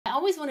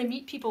always want to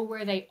meet people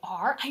where they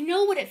are. I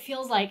know what it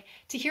feels like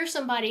to hear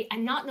somebody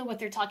and not know what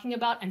they're talking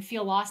about and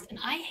feel lost. And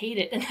I hate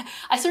it. And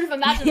I sort of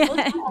imagine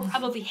most people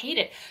probably hate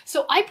it.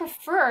 So I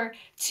prefer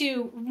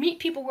to meet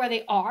people where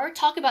they are,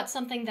 talk about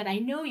something that I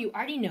know you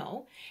already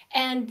know,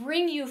 and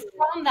bring you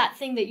from that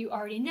thing that you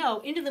already know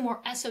into the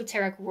more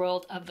esoteric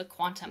world of the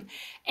quantum.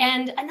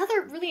 And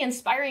another really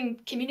inspiring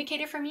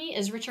communicator for me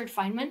is Richard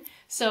Feynman.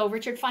 So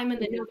Richard Feynman,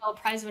 the Nobel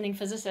Prize-winning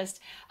physicist,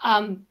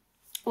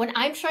 when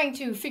I'm trying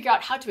to figure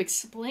out how to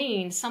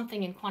explain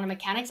something in quantum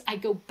mechanics, I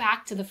go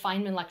back to the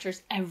Feynman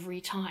lectures every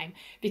time,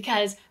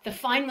 because the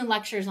Feynman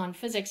lectures on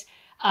physics,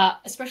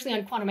 especially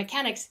on quantum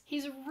mechanics,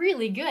 he's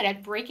really good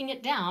at breaking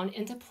it down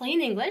into plain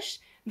English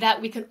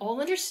that we can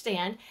all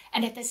understand.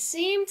 And at the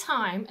same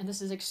time, and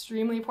this is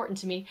extremely important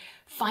to me,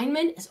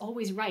 Feynman is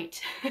always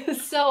right.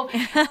 So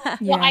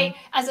I,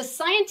 as a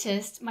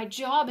scientist, my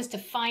job is to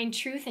find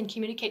truth and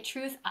communicate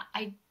truth.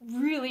 I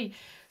really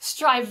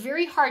strive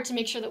very hard to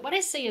make sure that what I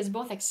say is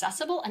both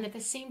accessible and at the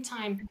same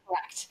time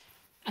correct.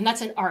 And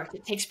that's an art.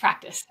 It takes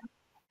practice.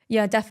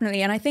 Yeah,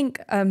 definitely. And I think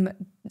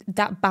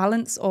that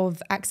balance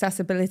of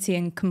accessibility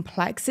and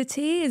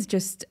complexity is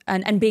just,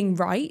 and being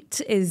right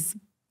is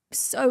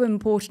so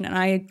important. And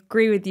I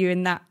agree with you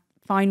in that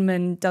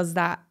Feynman does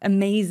that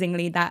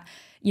amazingly, that,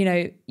 you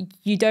know,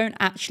 you don't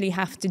actually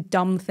have to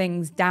dumb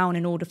things down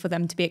in order for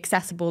them to be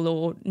accessible,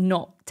 or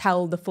not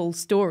tell the full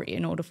story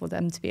in order for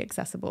them to be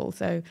accessible.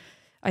 So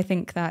I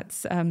think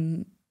that's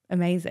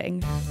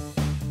amazing.